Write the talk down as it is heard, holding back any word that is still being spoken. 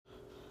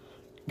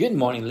Good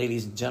morning,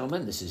 ladies and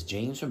gentlemen. This is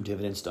James from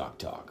Dividend Stock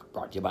Talk,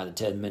 brought to you by the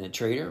 10-Minute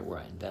Trader, where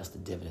I invest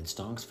in dividend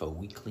stocks for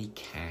weekly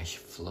cash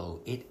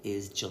flow. It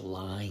is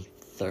July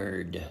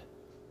 3rd.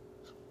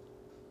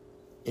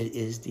 It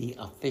is the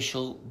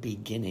official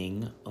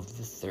beginning of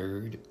the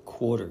third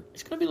quarter.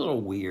 It's going to be a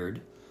little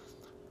weird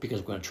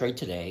because we're going to trade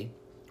today.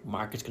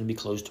 Market's going to be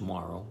closed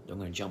tomorrow. Then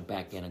we're going to jump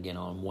back in again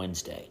on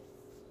Wednesday.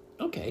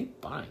 Okay,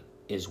 fine.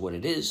 Is what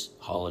it is.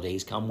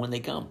 Holidays come when they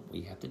come.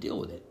 We have to deal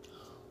with it.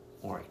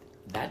 All right.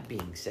 That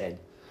being said,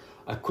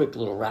 a quick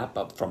little wrap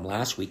up from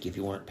last week. If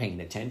you weren't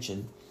paying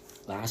attention,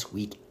 last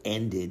week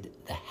ended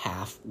the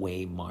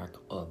halfway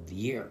mark of the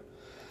year.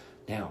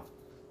 Now,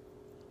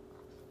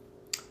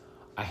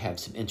 I have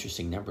some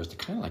interesting numbers. They're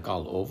kind of like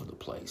all over the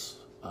place.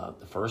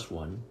 The first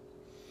one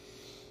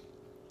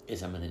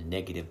is I'm in a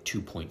negative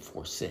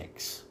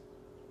 2.46.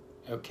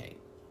 Okay,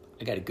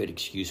 I got a good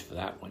excuse for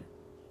that one,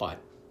 but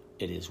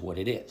it is what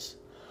it is.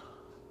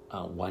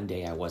 One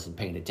day I wasn't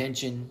paying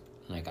attention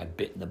and I got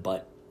bit in the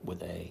butt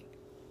with a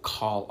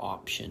call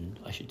option,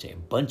 I should say a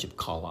bunch of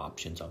call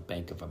options on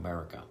Bank of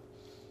America.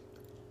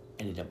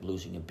 Ended up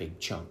losing a big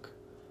chunk.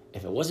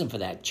 If it wasn't for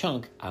that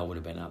chunk, I would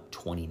have been up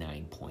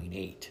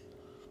 29.8.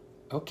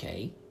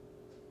 Okay,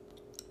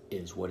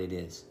 is what it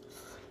is.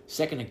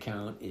 Second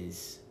account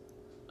is,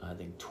 I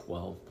think,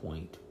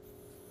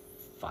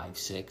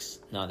 12.56.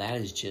 Now that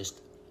is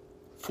just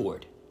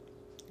Ford.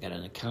 Got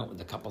an account with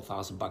a couple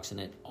 $1,000 in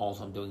it. All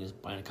I'm doing is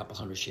buying a couple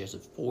hundred shares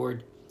of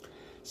Ford,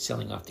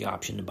 selling off the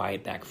option to buy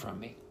it back from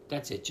me.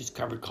 That's it, just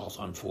covered calls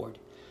on Ford.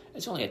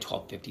 It's only at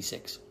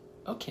 12.56.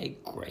 Okay,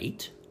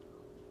 great,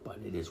 but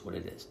it is what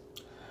it is.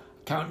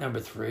 Account number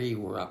 3,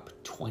 we're up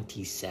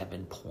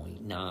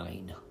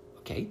 27.9.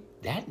 Okay,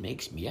 that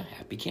makes me a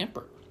happy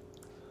camper.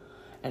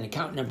 And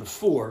account number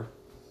 4,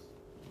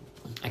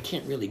 I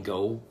can't really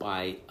go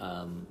by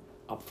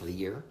up for the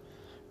year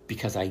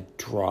because I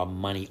draw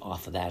money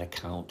off of that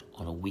account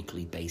on a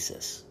weekly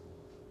basis.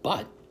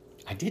 But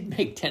I did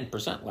make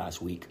 10%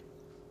 last week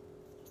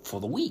for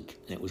the week,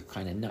 and it was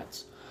kind of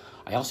nuts.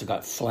 I also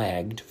got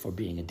flagged for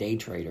being a day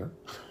trader.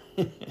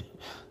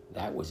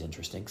 That was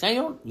interesting, because I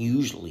don't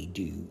usually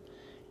do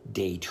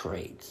day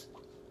trades.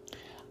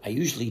 I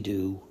usually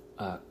do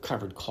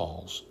covered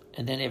calls,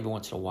 and then every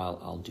once in a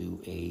while I'll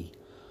do a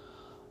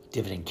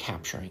dividend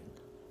capturing.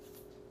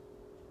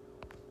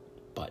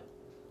 But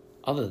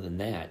other than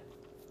that,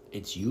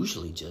 it's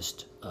usually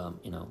just,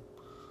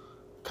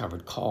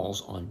 covered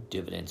calls on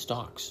dividend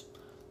stocks.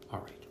 All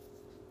right.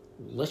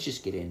 Let's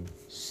just get in,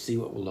 see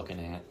what we're looking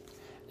at,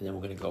 and then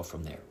we're going to go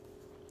from there.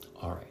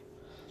 All right.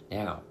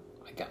 Now,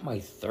 I got my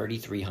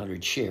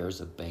 3,300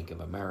 shares of Bank of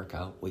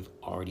America. We've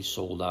already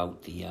sold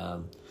out the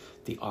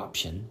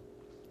option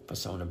for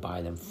someone to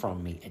buy them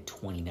from me at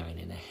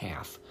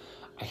 29.5.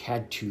 I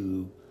had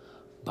to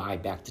buy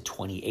back the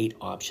 28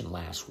 option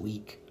last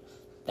week.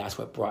 That's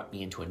what brought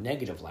me into a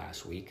negative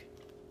last week,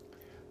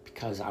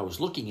 because I was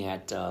looking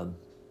at the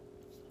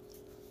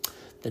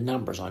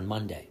numbers on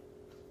Monday.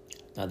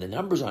 Now, the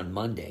numbers on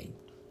Monday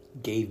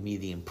gave me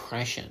the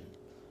impression,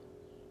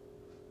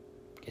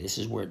 okay, this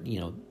is where,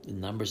 the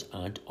numbers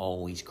aren't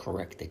always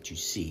correct that you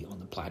see on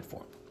the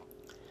platform.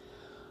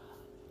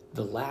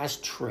 The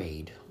last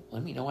trade,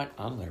 let me know what,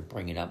 I'm going to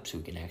bring it up so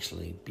we can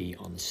actually be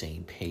on the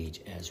same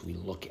page as we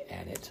look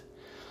at it.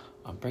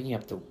 I'm bringing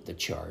up the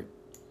chart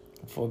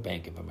for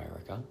Bank of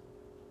America.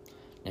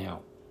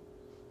 Now,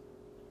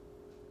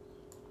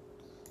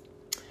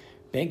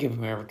 Bank of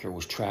America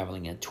was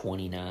traveling at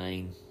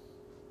 29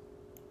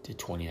 to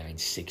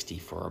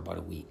 29.60 for about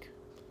a week.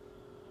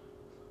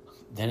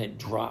 Then it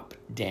dropped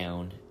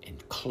down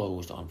and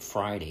closed on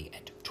Friday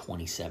at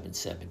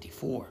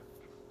 27.74.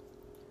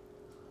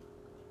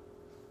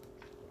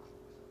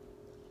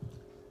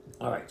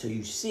 All right, so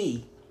you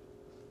see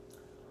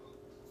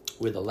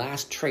where the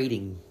last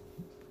trading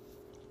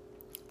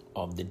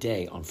of the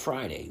day on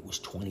Friday was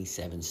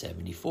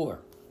 27.74.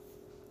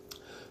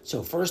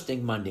 So first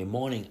thing Monday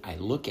morning, I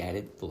look at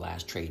it, the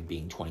last trade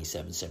being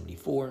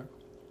 27.74.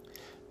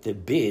 The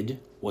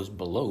bid was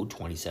below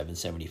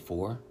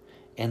 27.74,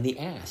 and the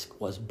ask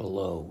was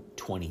below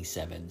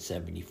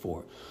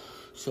 27.74.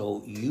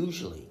 So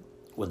usually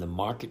when the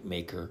market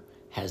maker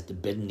has the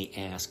bid and the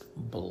ask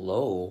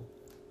below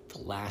the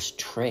last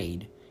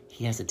trade,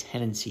 he has a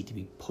tendency to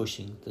be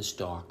pushing the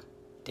stock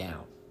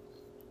down.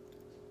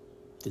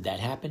 Did that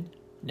happen?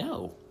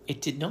 No,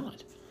 it did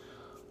not.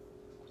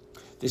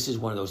 This is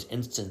one of those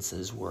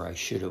instances where I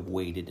should have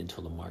waited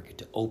until the market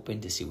to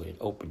open to see what it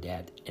opened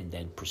at and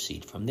then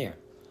proceed from there.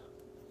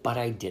 But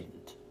I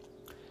didn't.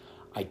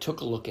 I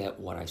took a look at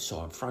what I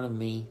saw in front of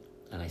me,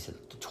 and I said,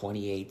 the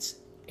 28s,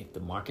 if the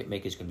market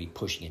maker is going to be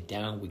pushing it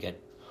down, we got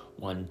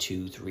 1,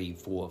 2, 3,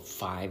 4,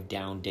 5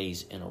 down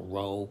days in a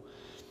row.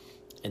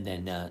 And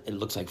then it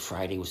looks like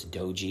Friday was a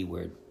doji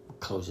where it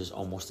closes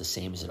almost the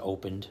same as it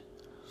opened.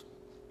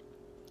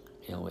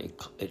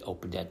 It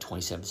opened at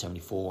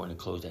 27.74 and it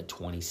closed at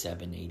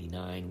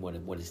 27.89.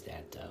 What is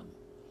that?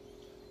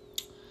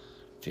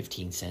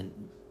 15-cent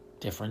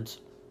difference.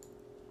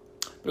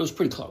 But it was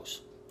pretty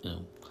close.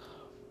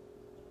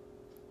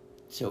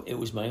 So it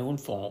was my own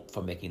fault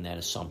for making that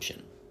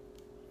assumption.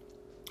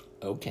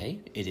 Okay,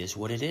 it is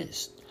what it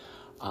is.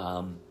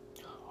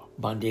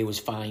 Monday was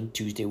fine.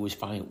 Tuesday was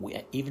fine.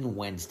 Even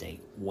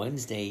Wednesday.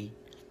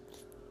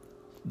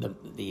 The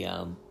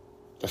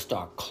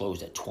stock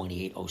closed at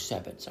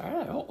 28.07. So, all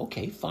right,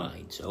 okay,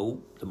 fine.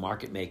 So the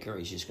market maker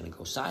is just going to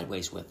go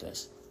sideways with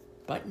this.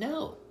 But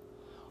no.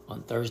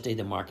 On Thursday,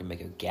 the market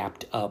maker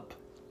gapped up.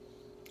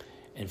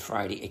 And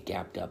Friday, it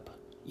gapped up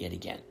yet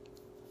again.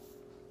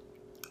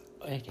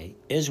 Okay,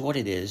 is what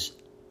it is.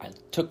 I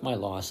took my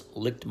loss,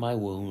 licked my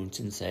wounds,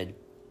 and said,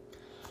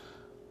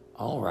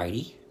 all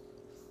righty.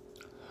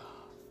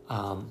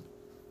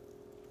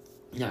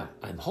 Now,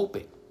 I'm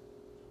hoping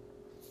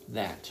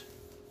that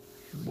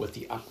with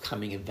the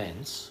upcoming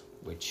events,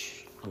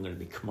 which I'm going to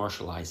be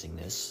commercializing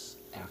this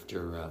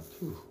after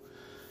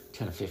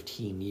 10 or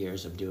 15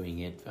 years of doing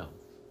it,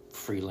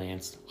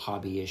 freelance,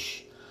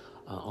 hobby-ish,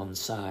 on the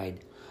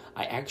side,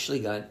 I actually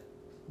got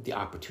the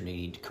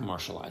opportunity to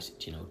commercialize it,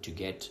 to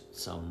get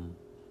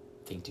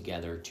something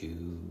together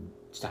to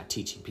start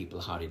teaching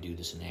people how to do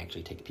this and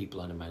actually take people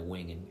under my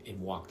wing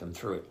and walk them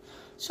through it.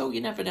 So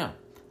you never know.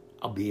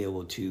 I'll be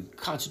able to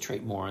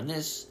concentrate more on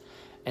this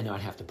and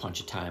not have to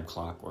punch a time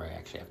clock where I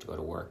actually have to go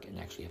to work and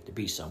actually have to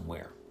be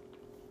somewhere.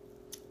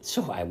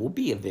 So I will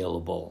be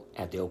available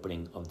at the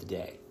opening of the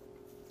day.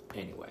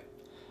 Anyway,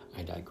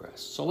 I digress.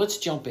 So let's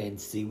jump in,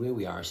 see where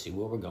we are, see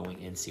where we're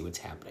going, and see what's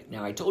happening.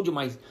 Now, I told you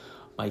my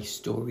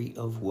story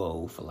of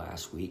woe for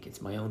last week.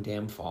 It's my own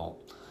damn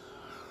fault.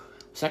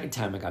 Second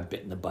time I got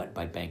bit in the butt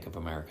by Bank of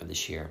America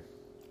this year.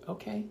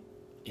 Okay,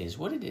 is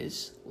what it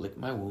is. Lick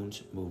my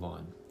wounds, move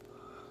on.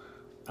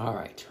 All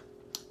right.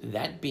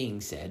 That being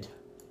said,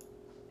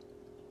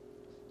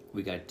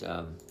 we got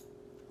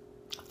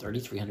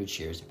 3,300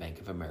 shares of Bank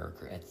of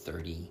America at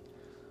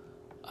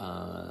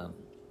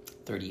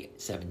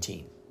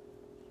 30.17.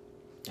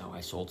 Now, I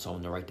sold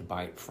someone the right to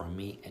buy it from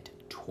me at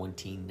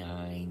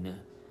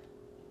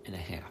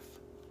 29.5.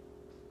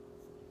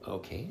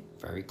 Okay,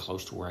 very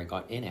close to where I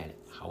got in at it.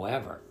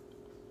 However,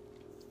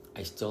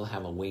 I still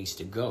have a ways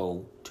to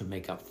go to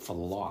make up for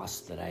the loss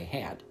that I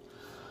had.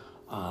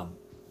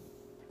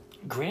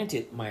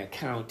 Granted, my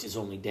account is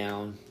only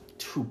down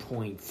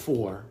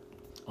 2.4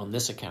 on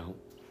this account,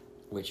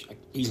 which can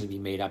easily be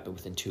made up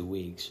within 2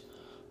 weeks.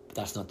 But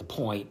that's not the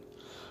point.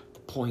 The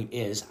point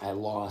is I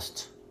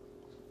lost,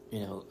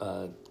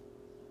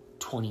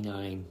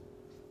 29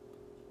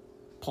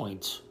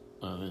 points,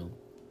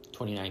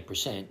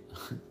 29%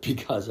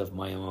 because of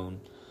my own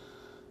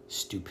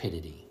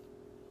stupidity.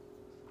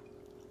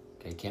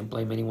 Okay, can't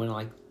blame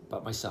anyone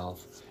but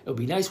myself. It'll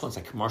be nice once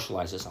I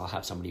commercialize this, I'll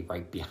have somebody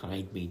right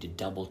behind me to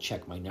double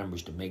check my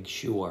numbers to make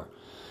sure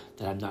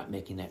that I'm not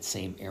making that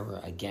same error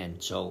again.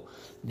 So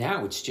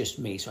now it's just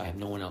me, so I have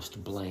no one else to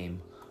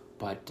blame.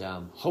 But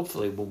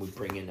hopefully when we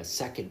bring in a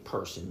second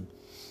person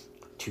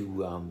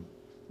to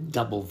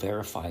double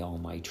verify all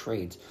my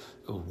trades,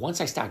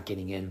 once I start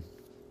getting in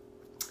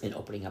and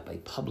opening up a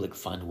public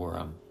fund where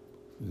I'm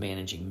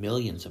managing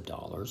millions of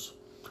dollars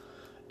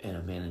and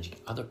I'm managing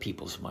other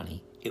people's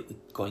money, it was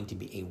going to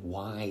be a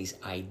wise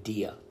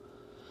idea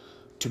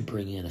to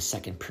bring in a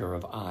second pair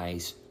of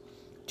eyes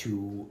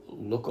to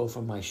look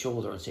over my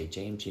shoulder and say,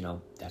 James,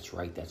 that's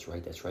right. Wait a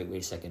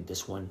second,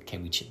 this one,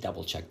 can we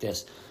double check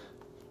this?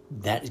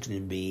 That is going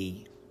to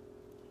be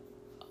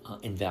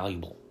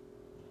invaluable.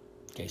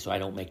 Okay, so I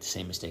don't make the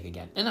same mistake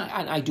again. And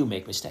I do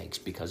make mistakes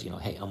because,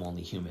 hey, I'm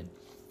only human.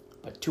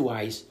 But two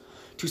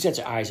sets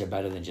of eyes are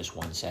better than just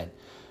one set.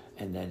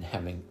 And then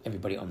having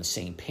everybody on the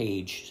same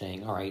page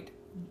saying, all right,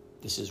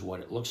 this is what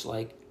it looks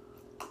like.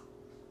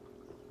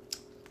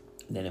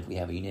 And then if we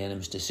have a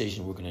unanimous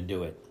decision, we're going to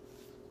do it.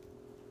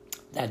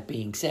 That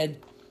being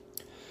said,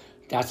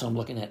 that's what I'm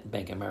looking at.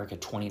 Bank of America,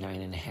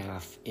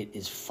 29.5. It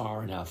is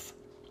far enough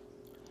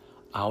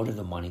out of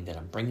the money that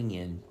I'm bringing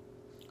in.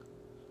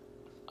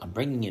 I'm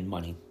bringing in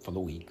money for the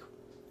week.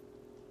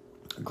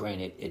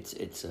 Granted,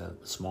 it's a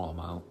small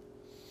amount,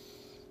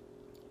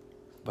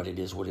 but it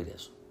is what it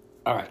is.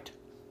 All right.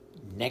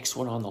 Next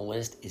one on the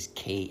list is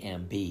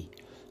KMB.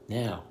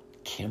 Now,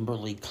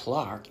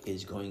 Kimberly-Clark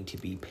is going to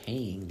be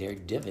paying their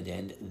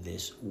dividend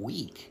this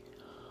week.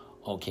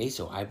 Okay,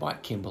 so I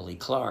bought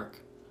Kimberly-Clark.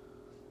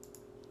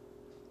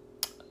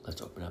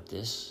 Let's open up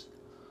this.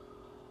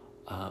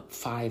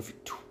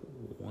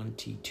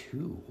 522.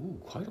 Ooh,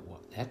 quite a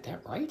while.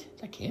 That right?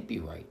 That can't be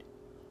right.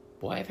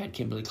 Boy, I've had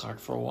Kimberly-Clark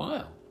for a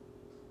while.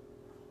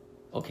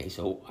 Okay,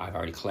 so I've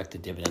already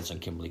collected dividends on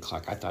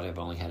Kimberly-Clark. I thought I've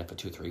only had it for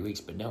 2 or 3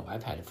 weeks, but no,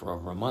 I've had it for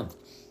over a month.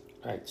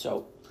 All right,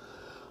 so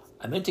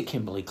I'm into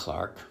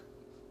Kimberly-Clark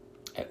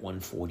at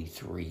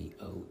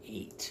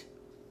 143.08.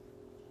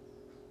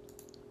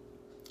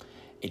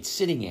 It's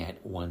sitting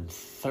at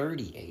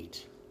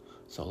 138.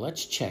 So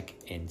let's check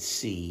and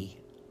see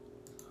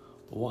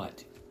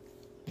what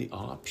the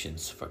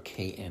options for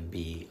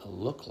KMB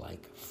look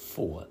like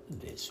for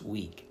this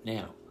week.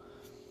 Now,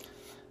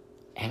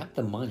 at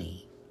the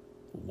money,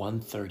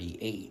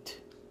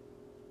 138,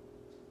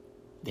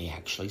 they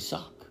actually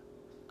suck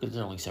because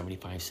they're only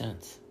 75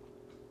 cents.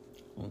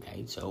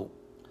 Okay, so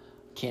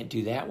Can't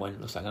do that one.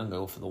 Looks like I'm going to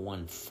go for the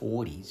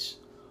 140s.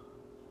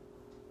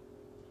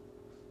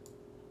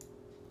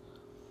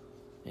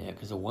 Yeah,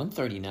 because the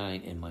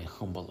 139, in my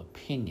humble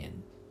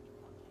opinion,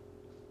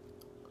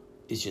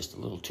 is just a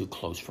little too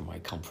close for my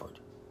comfort.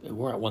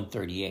 We're at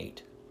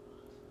 138.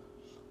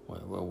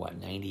 We're what,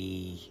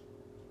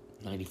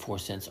 94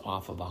 cents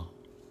off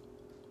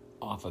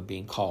of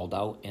being called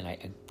out, and I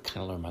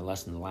kind of learned my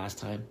lesson the last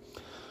time.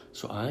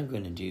 So I'm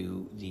going to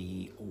do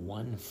the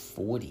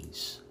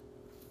 140s.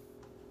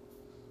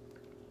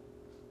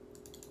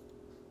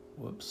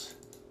 Whoops.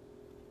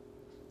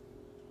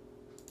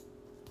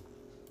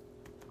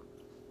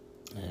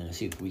 And let's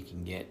see if we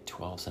can get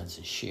 12 cents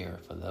a share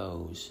for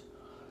those.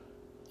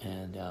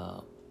 And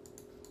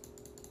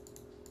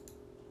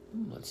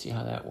let's see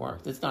how that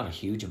works. It's not a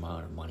huge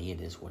amount of money.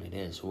 It is what it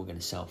is. We're going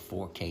to sell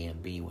 4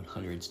 KMB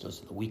 100s.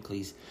 Those are the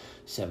weeklies.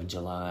 7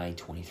 July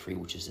 23,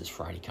 which is this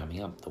Friday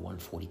coming up. The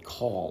 140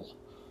 call.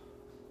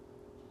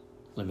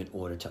 Limit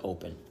order to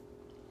open.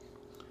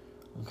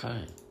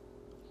 Okay.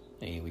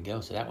 There we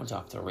go. So that one's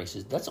off to the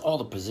races. That's all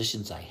the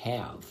positions I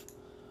have.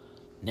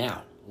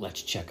 Now,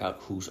 let's check out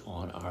who's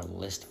on our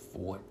list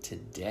for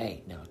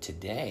today. Now,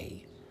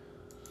 today,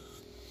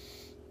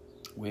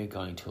 we're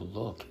going to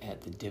look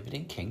at the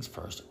Dividend Kings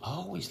first.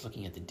 Always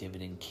looking at the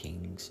Dividend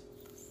Kings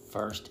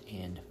first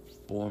and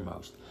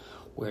foremost.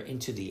 We're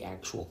into the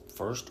actual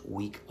first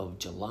week of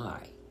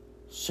July.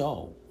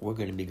 So we're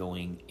going to be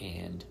going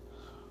and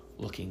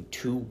looking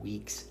 2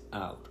 weeks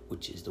out,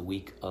 which is the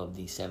week of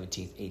the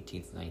 17th,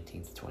 18th,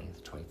 19th,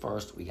 20th,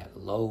 21st. We got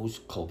Lowe's,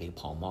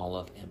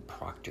 Colgate-Palmolive, and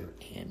Procter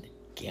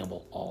 &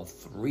 Gamble. All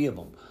three of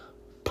them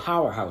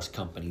powerhouse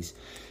companies.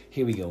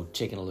 Here we go,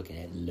 taking a look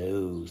at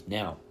Lowe's.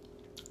 Now,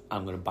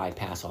 I'm going to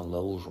bypass on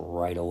Lowe's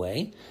right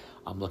away.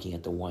 I'm looking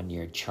at the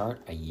 1-year chart.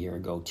 A year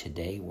ago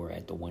today, we're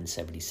at the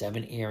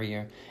 177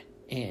 area.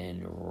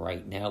 And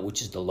right now,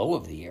 which is the low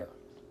of the year.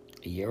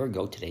 A year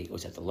ago today, it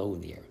was at the low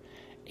of the year.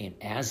 And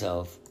as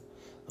of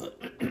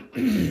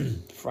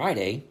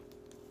Friday,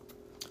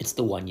 it's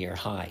the 1-year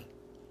high.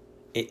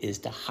 It is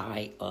the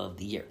high of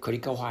the year. Could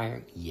it go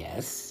higher?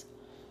 Yes.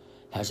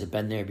 Has it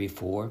been there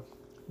before?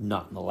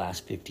 Not in the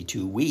last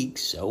 52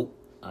 weeks. So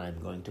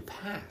I'm going to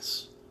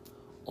pass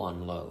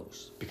on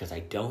Lowe's because I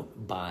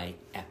don't buy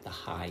at the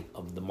high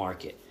of the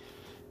market,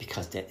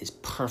 because that is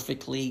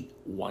perfectly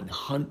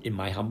 100, in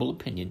my humble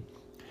opinion,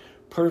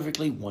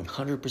 perfectly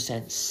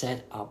 100%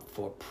 set up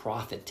for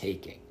profit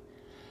taking.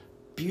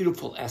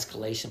 Beautiful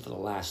escalation for the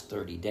last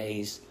 30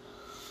 days.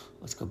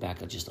 Let's go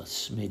back just a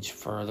smidge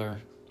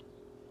further.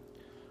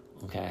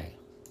 Okay.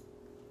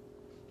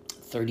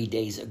 30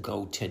 days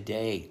ago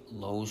today,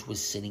 Lowe's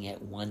was sitting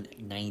at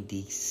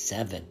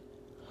 197.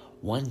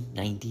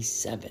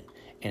 197.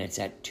 And it's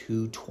at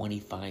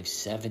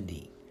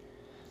 $225.70.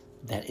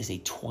 That is a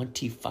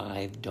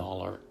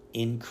 $25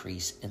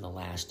 increase in the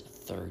last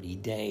 30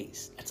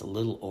 days. That's a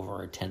little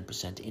over a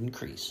 10%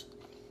 increase.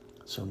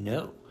 So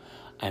no,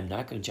 I'm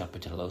not going to jump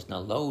into Lowe's. Now,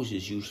 Lowe's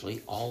is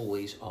usually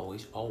always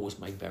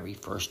my very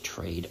first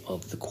trade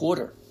of the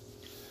quarter.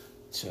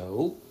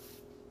 So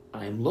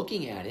I'm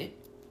looking at it.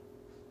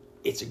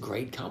 It's a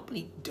great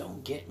company.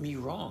 Don't get me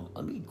wrong.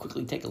 Let me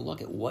quickly take a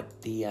look at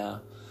what the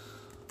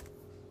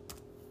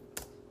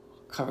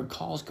covered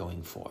call's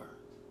going for.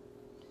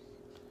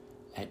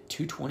 At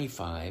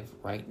 225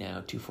 right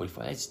now,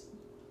 245. That's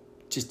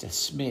just a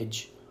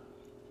smidge.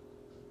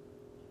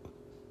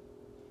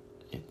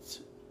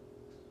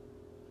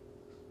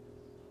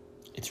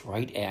 It's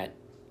right at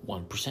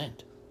 1%.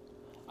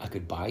 I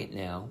could buy it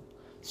now,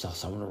 sell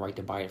someone the right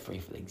to buy it for me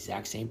for the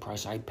exact same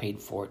price I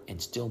paid for it,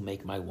 and still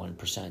make my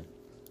 1%.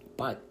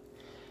 But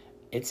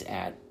it's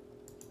at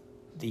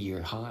the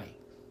year high.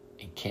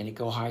 And can it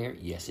go higher?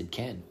 Yes, it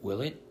can. Will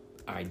it?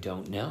 I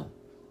don't know.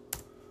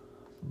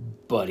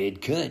 But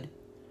it could.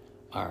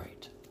 All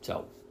right.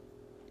 So,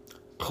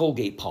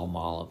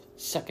 Colgate-Palmolive,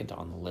 second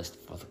on the list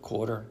for the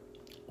quarter.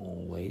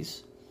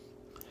 Always.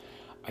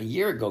 A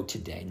year ago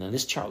today, now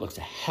this chart looks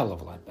a hell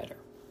of a lot better.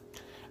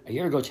 A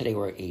year ago today,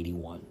 we're at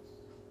 81.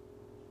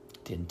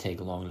 Didn't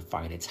take long to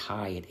find its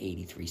high at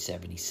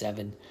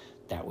 83.77.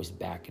 That was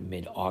back in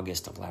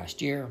mid-August of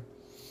last year.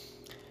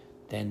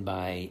 Then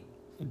by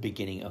the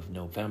beginning of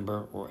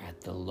November, we're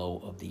at the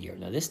low of the year.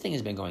 Now, this thing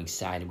has been going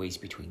sideways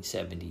between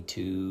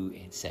 72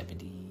 and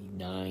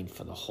 79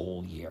 for the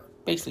whole year.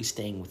 Basically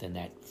staying within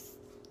that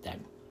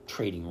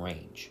trading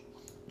range.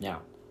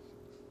 Now,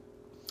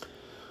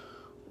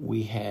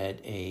 we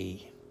had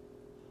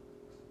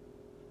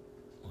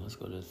let's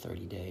go to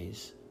 30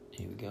 days.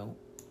 Here we go.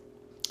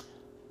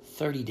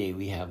 30 day,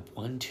 we have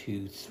 1,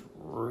 2,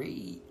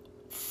 3,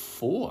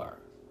 4.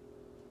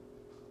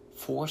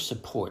 4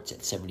 supports at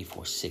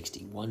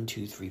 74.60. 1,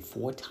 2, 3,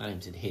 4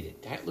 times it hit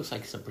it. That looks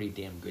like some pretty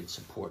damn good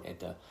support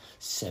at the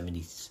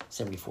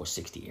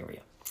 74.60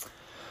 area.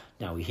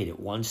 Now, we hit it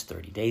once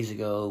 30 days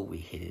ago. We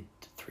hit it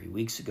 3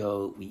 weeks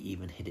ago. We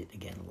even hit it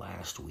again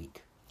last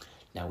week.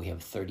 Now, we have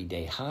a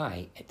 30-day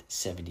high at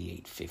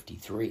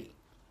 78.53.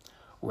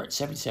 We're at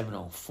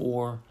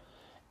 77.04.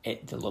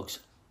 It looks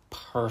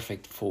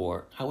perfect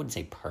for, I wouldn't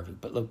say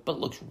perfect, but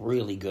looks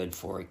really good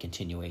for a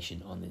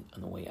continuation on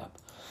the way up.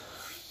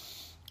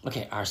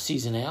 Okay, our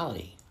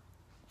seasonality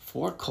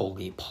for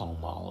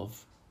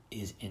Colgate-Palmolive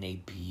is in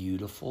a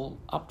beautiful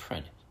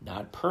uptrend.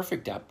 Not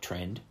perfect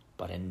uptrend,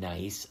 but a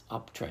nice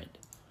uptrend.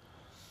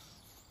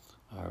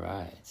 All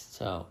right,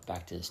 so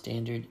back to the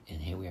standard,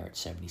 and here we are at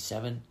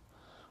 77.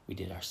 We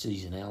did our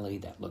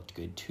seasonality. That looked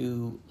good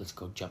too. Let's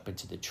go jump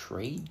into the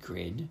trade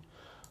grid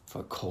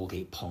for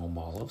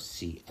Colgate-Palmolive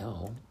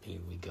CL. Here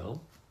we go.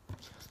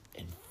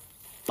 And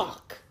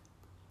fuck,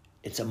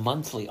 it's a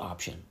monthly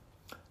option.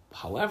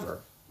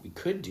 However, we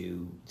could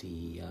do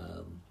the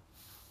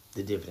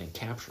dividend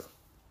capture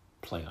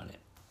play on it.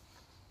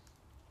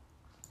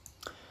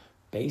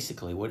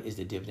 Basically, what is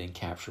the dividend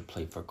capture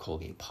play for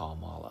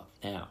Colgate-Palmolive?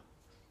 Now,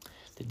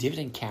 the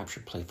dividend capture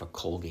play for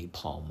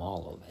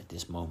Colgate-Palmolive at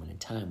this moment in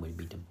time would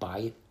be to buy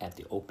it at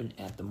the open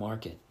at the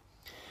market.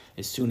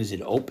 As soon as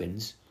it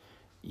opens,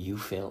 you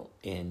add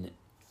in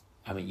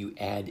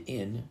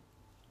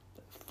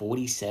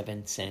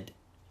 47-cent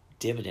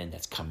dividend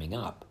that's coming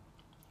up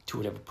to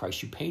whatever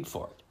price you paid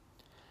for it.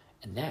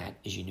 And that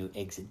is your new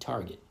exit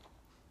target.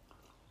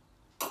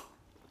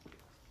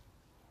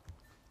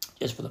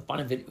 Just for the fun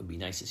of it, it would be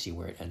nice to see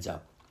where it ends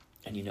up.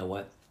 And you know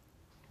what?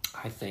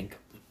 I think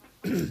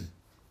in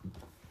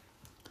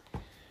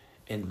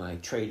my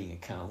trading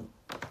account,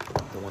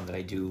 the one that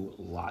I do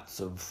lots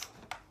of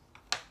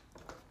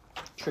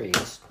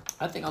trades,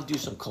 I think I'll do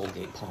some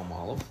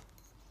Colgate-Palmolive,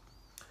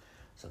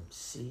 some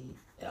CL.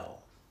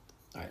 All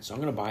right, so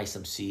I'm going to buy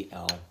some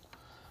CL,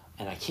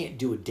 and I can't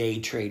do a day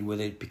trade with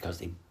it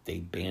because they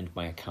banned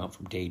my account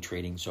from day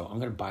trading. So I'm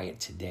going to buy it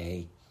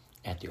today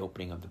at the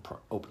opening of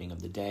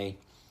the day,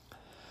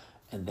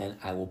 and then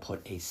I will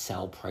put a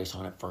sell price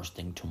on it first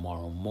thing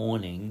tomorrow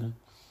morning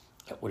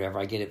at whatever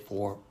I get it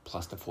for,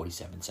 plus the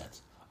 47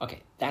 cents.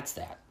 Okay, that's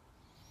that.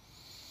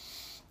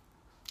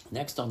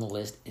 Next on the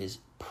list is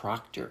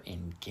Procter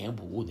 &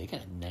 Gamble. Ooh, they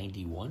got a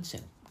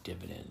 91-cent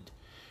dividend.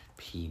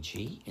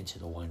 PG into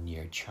the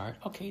 1-year chart.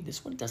 Okay,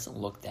 this one doesn't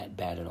look that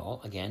bad at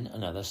all. Again,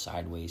 another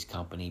sideways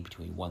company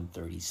between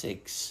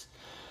 136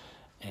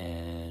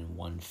 and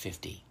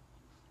 150.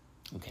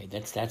 Okay,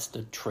 that's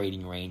the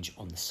trading range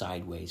on the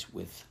sideways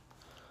with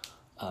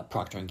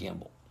Procter &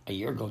 Gamble. A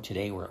year ago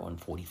today, we're at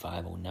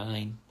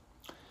 145.09.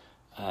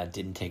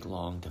 Didn't take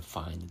long to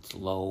find its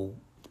low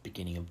at the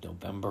beginning of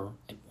November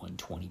at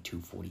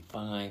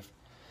 122.45.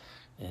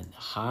 And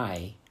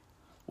high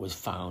was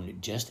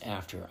found just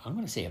after, I'm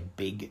going to say, a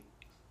big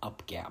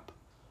up gap.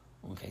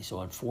 Okay, so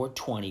on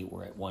 420,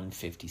 we're at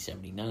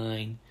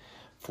 150.79.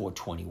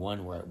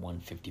 421, we're at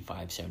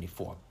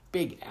 155.74.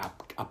 Big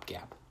up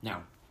gap.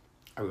 Now,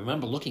 I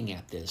remember looking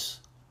at this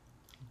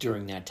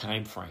during that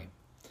time frame,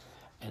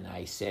 and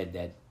I said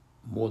that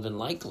more than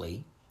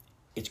likely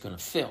it's going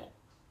to fill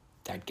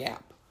that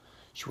gap.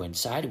 She went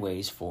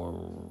sideways for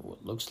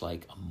what looks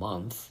like a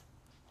month,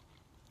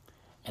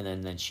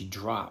 and then she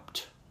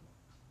dropped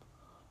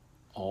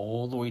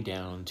all the way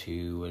down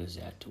to, what is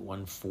that, to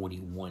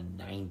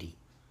 141.90.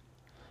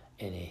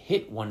 And it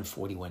hit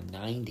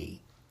 141.90,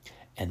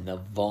 and the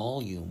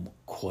volume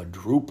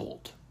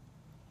quadrupled.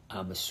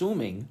 I'm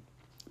assuming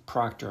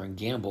Procter &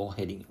 Gamble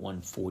hitting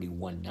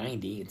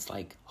 141.90, it's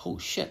like, oh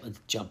shit, let's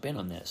jump in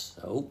on this.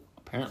 So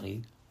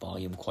apparently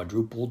volume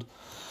quadrupled,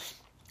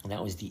 and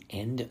that was the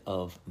end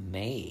of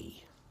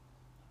May.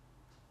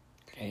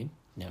 Okay,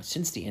 now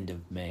since the end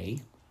of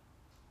May,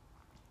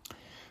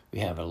 we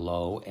have a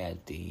low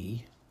at the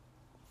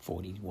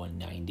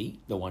 41.90,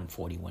 the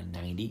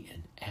 141.90,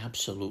 an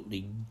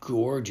absolutely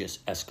gorgeous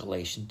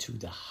escalation to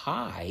the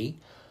high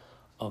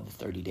of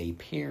the 30-day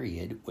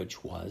period,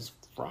 which was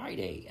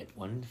Friday at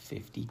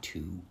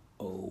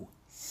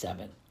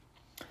 152.07.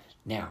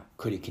 Now,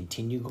 could it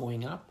continue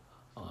going up?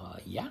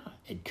 Yeah,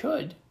 it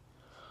could,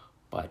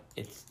 but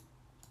it's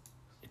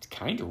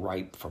kind of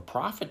ripe for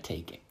profit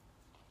taking.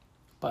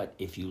 But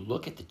if you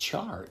look at the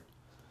chart,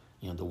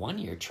 the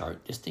 1-year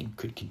chart, this thing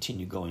could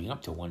continue going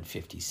up to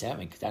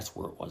 157 because that's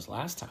where it was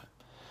last time.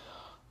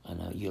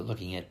 And you're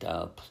looking at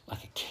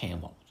like a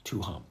camel,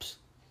 2 humps.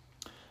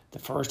 The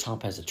first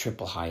hump has a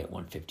triple high at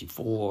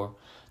 154.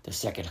 The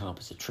second hump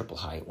is a triple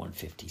high at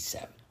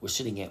 157. We're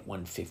sitting at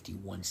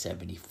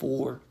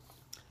 150.174.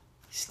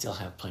 Still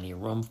have plenty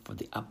of room for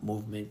the up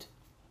movement,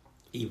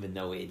 even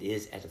though it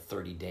is at a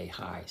 30-day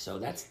high. So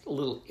that's a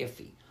little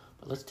iffy.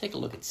 But let's take a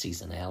look at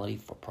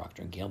seasonality for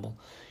Procter & Gamble,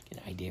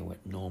 get an idea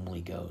what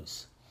normally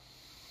goes.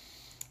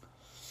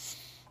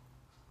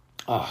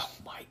 Oh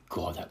my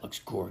God, that looks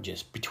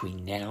gorgeous.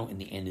 Between now and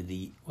the end of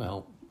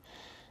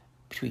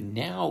between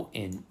now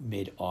and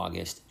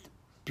mid-August,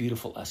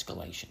 beautiful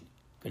escalation.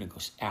 Going to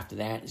go after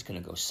that. It's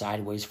going to go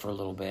sideways for a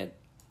little bit,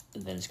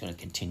 and then it's going to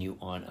continue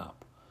on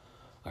up.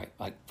 All right,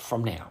 like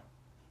from now,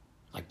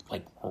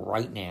 like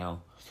right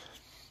now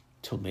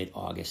till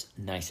mid-August,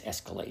 nice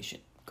escalation.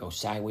 Goes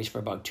sideways for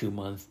about 2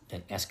 months,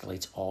 then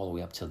escalates all the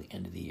way up till the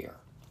end of the year.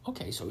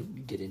 Okay, so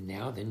you get in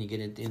now, then you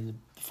get it in the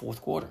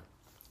fourth quarter.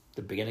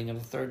 The beginning of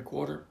the third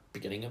quarter,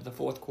 beginning of the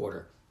fourth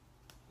quarter.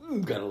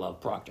 Gotta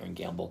love Procter &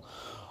 Gamble.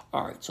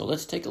 All right, so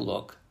let's take a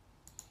look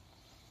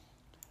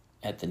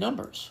at the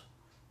numbers.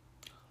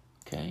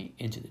 Okay,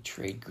 into the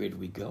trade grid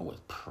we go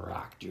with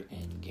Procter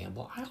 &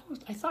 Gamble.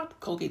 I thought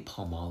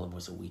Colgate-Palmolive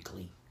was a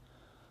weekly,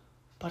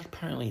 but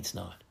apparently it's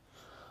not.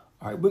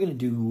 All right, we're going to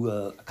do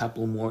a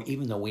couple more,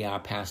 even though we are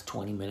past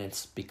 20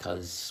 minutes,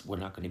 because we're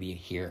not going to be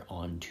here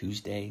on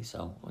Tuesday,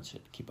 so let's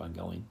keep on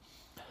going.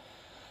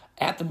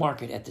 At the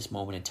market at this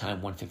moment in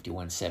time,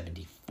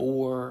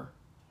 151.74.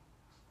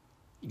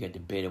 You got the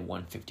bid of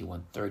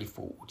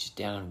 151.34, which is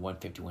down,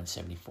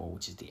 151.74,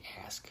 which is the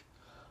ask.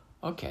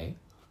 Okay.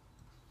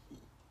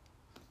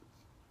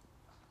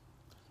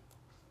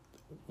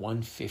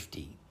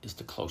 150 is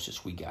the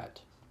closest we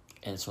got,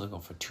 and it's only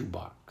going for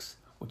 $2,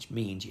 which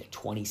means you have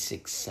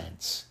 26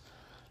 cents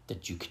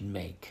that you can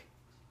make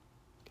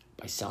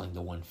by selling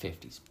the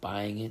 150s.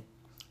 Buying it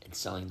and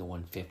selling the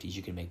 150s,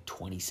 you can make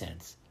 20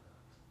 cents.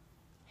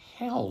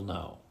 Hell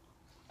no.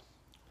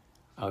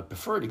 I would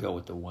prefer to go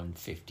with the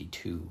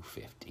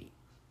 152.50,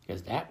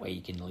 because that way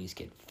you can at least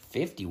get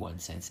 51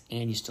 cents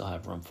and you still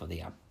have room for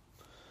the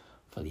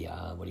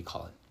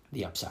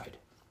the upside.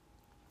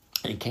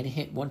 And can it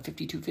hit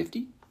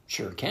 152.50?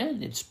 Sure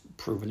can. It's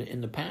proven it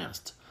in the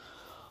past.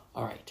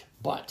 All right,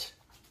 but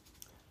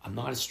I'm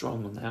not as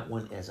strong on that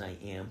one as I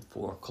am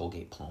for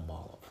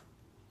Colgate-Palmolive.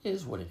 It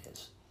is what it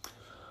is.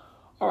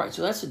 All right,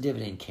 so that's the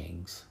Dividend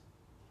Kings.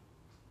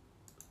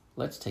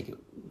 Let's take it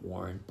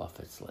Warren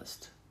Buffett's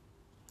list.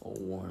 Oh,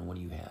 Warren, what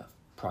do you have?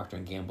 Procter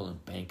 & Gamble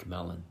and Bank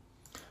Mellon.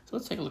 So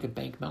let's take a look at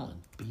Bank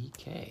Mellon,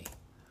 BK.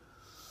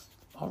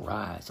 All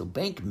right, so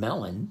Bank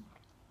Mellon,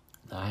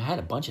 I had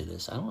a bunch of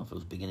this. I don't know if it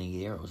was beginning of the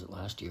year or was it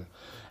last year.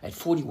 At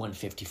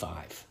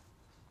 41.55,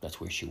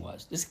 that's where she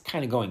was. This is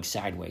kind of going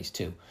sideways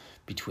too,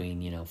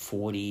 between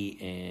 40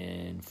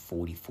 and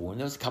 44. And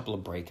there was a couple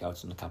of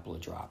breakouts and a couple of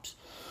drops.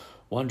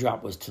 One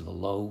drop was to the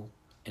low,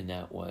 and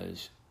that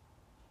was,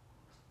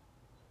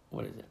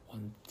 what is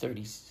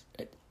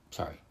it?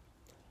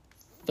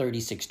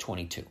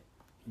 36.22.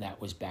 That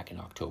was back in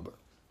October.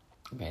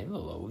 Okay, the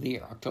low of the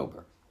year,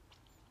 October.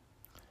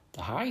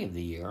 The high of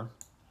the year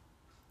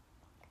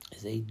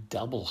is a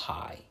double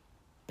high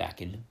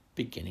back in the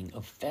beginning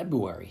of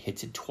February.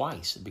 Hits it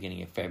twice at the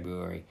beginning of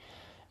February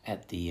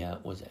at the,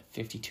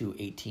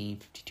 52.18,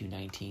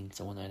 52.19,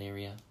 somewhere in that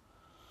area.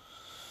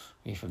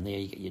 Okay, from there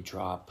you get your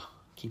drop,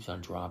 keeps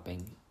on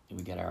dropping. And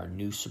we got our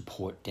new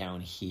support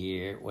down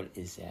here. What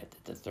is that?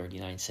 The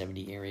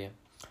 39.70 area.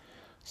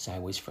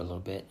 Sideways for a little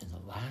bit. In the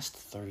last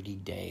 30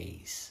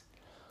 days,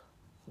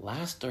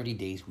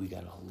 we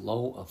got a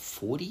low of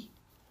 40,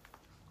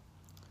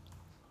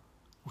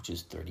 which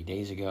is 30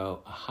 days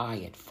ago, a high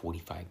at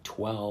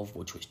 45.12,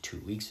 which was 2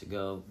 weeks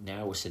ago.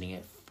 Now we're sitting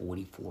at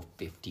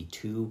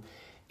 44.52.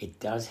 It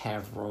does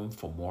have room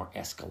for more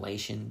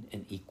escalation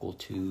and equal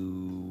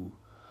to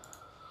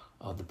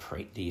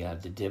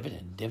the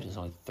dividend. Dividend is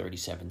only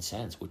 37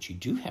 cents, which you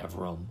do have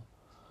room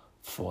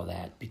for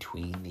that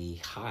between the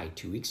high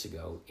 2 weeks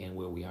ago and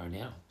where we are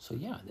now. So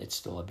yeah, it's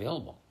still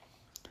available.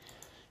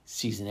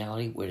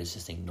 Seasonality, where does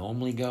this thing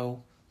normally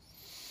go?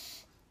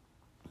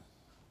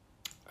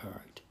 All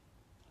right.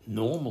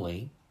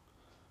 Normally,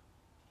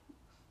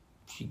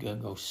 she's going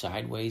to go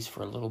sideways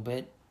for a little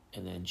bit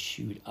and then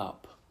shoot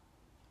up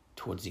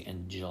towards the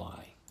end of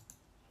July.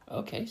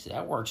 Okay, so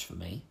that works for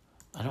me.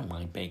 I don't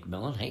mind Bank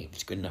Mellon. Hey, if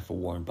it's good enough for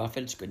Warren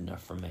Buffett, it's good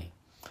enough for me.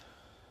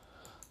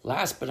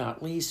 Last but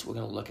not least, we're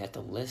going to look at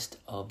the list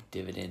of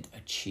dividend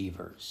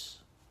achievers.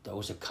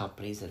 Those are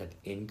companies that have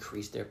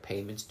increased their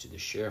payments to the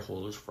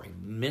shareholders for a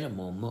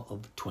minimum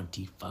of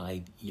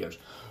 25 years.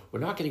 We're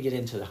not going to get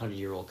into the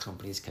 100-year-old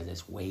companies because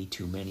there's way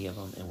too many of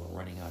them and we're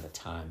running out of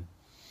time.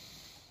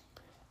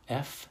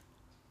 FSP.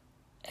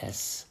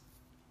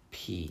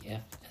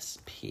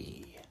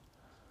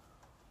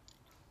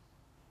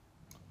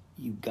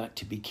 You got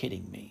to be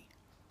kidding me.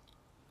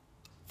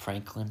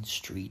 Franklin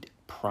Street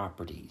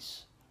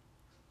Properties.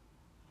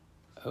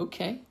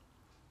 Okay.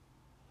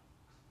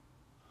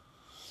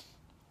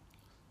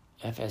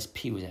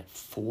 FSP was at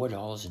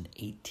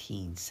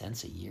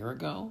 $4.18 a year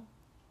ago.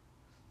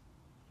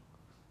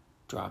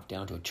 Dropped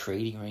down to a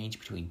trading range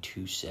between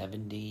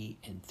 $2.70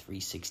 and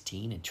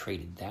 $3.16 and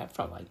traded that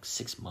for like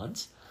 6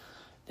 months.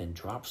 Then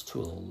drops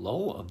to a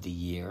low of the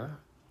year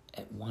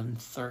at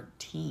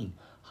 $1.13.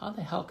 How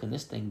the hell can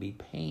this thing be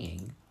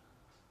paying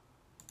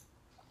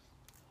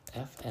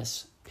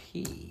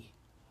FSP?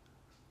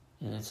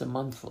 And it's a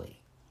monthly.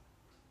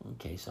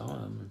 Okay, so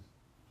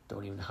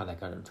don't even know how that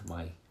got into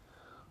my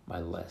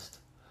list.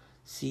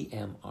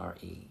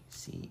 CMRE.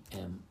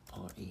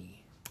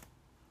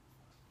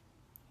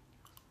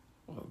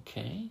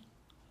 Okay.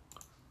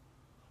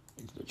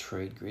 Into the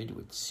trade grid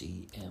with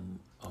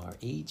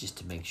CMRE just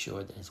to make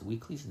sure that it's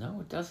weeklies. No,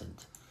 it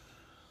doesn't.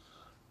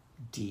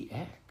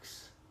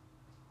 DX.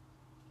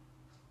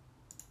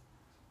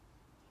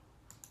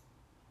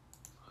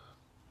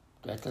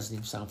 That doesn't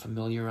even sound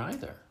familiar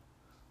either.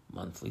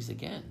 Monthlies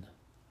again.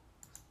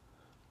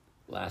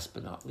 Last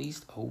but not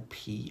least,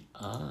 OPI,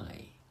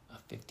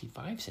 a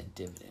 55-cent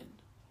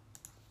dividend.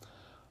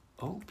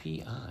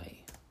 OPI,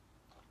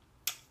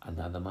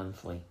 another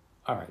monthly.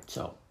 All right,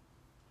 so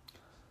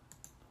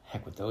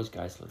heck with those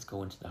guys. Let's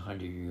go into the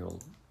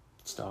 100-year-old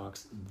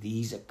stocks.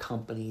 These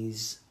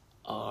companies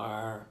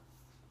are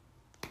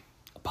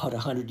about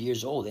 100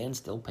 years old and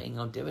still paying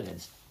out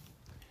dividends.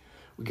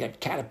 We got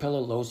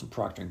Caterpillar, Lowe's, and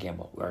Procter &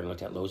 Gamble. We already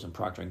looked at Lowe's and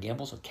Procter &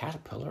 Gamble, so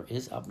Caterpillar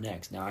is up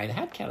next. Now, I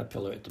had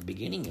Caterpillar at the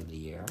beginning of the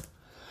year.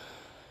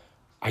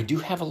 I do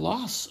have a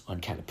loss on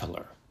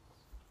Caterpillar,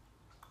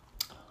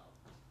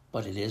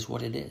 but it is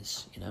what it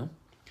is, you know.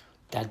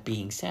 That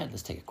being said,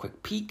 let's take a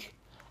quick peek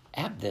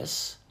at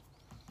this.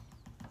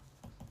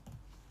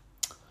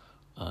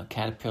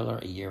 Caterpillar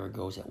a year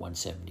ago was at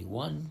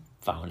 171,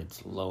 found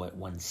its low at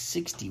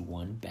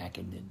 161 back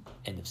in the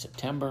end of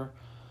September,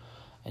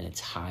 and its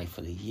high for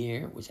the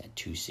year was at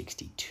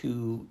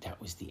 262. That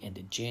was the end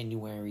of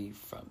January.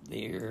 From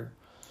there,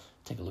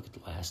 take a look at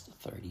the last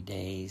 30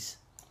 days.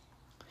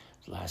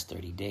 The last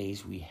 30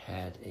 days, we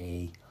had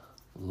a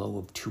low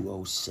of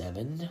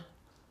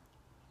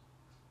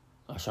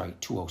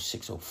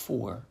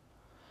 206.04,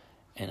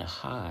 and a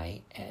high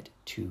at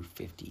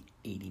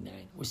 250.89.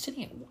 We're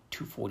sitting at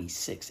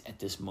 246 at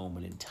this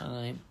moment in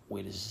time.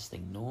 Where does this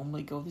thing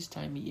normally go this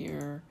time of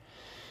year?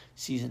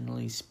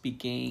 Seasonally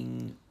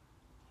speaking,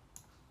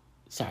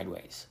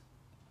 sideways.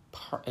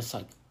 It's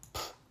like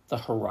the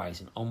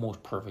horizon,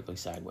 almost perfectly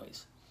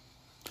sideways.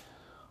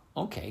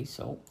 Okay,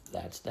 so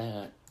that's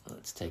that.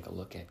 Let's take a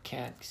look at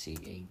CAT,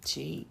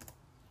 C-A-T,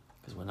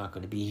 because we're not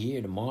going to be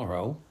here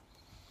tomorrow.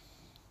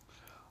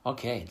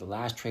 Okay, the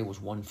last trade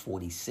was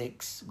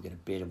 146. We got a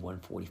bid of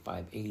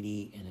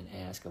 145.80 and an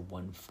ask of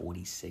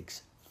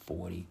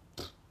 146.40.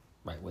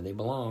 Right where they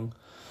belong.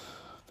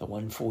 The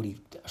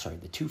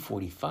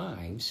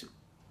 245s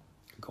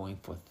going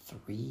for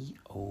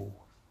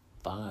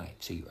 305.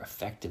 So your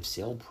effective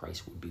sale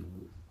price would be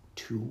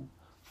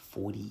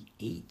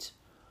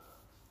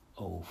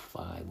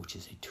 248.05, which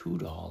is a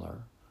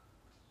 $2,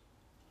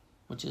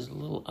 which is a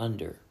little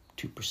under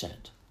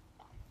 2%.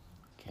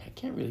 Okay, I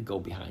can't really go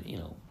behind,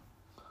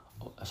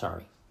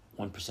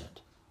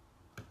 1%.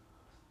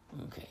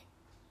 Okay.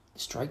 The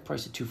strike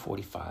price is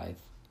 245.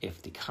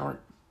 If the current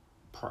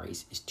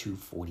price is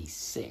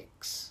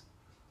 246,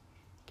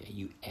 okay,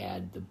 you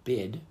add the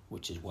bid,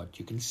 which is what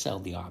you can sell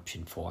the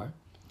option for,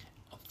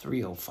 of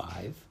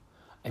 305.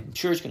 I'm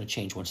sure it's going to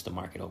change once the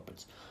market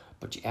opens,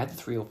 but you add the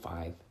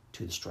 305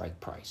 to the strike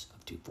price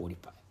of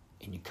 245,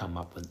 and you come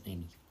up with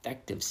an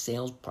effective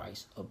sales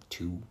price of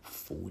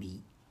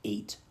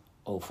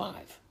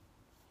 248.05.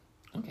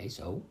 Okay,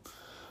 so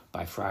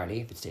by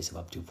Friday, if it stays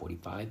above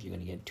 245, you're going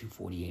to get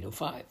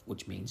 248.05,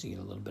 which means you get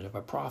a little bit of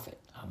a profit.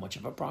 How much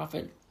of a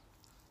profit?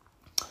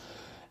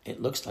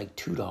 It looks like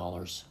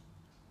 $2.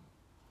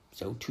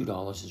 So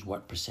 $2 is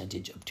what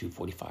percentage of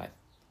 245?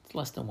 It's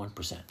less than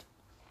 1%.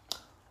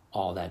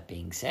 All that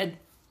being said,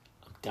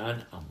 I'm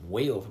done. I'm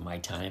way over my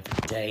time for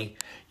today.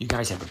 You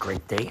guys have a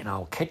great day, and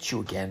I'll catch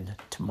you again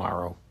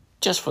tomorrow,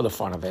 just for the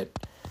fun of it.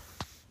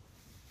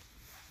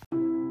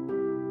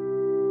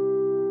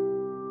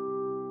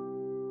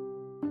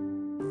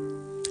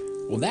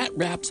 Well, that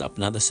wraps up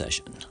another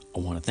session. I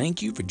want to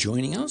thank you for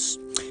joining us.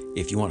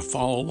 If you want to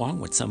follow along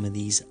with some of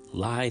these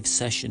live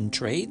session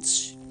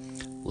trades,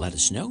 let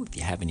us know. If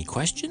you have any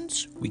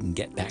questions, we can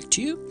get back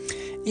to you.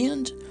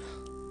 And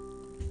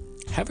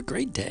have a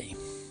great day.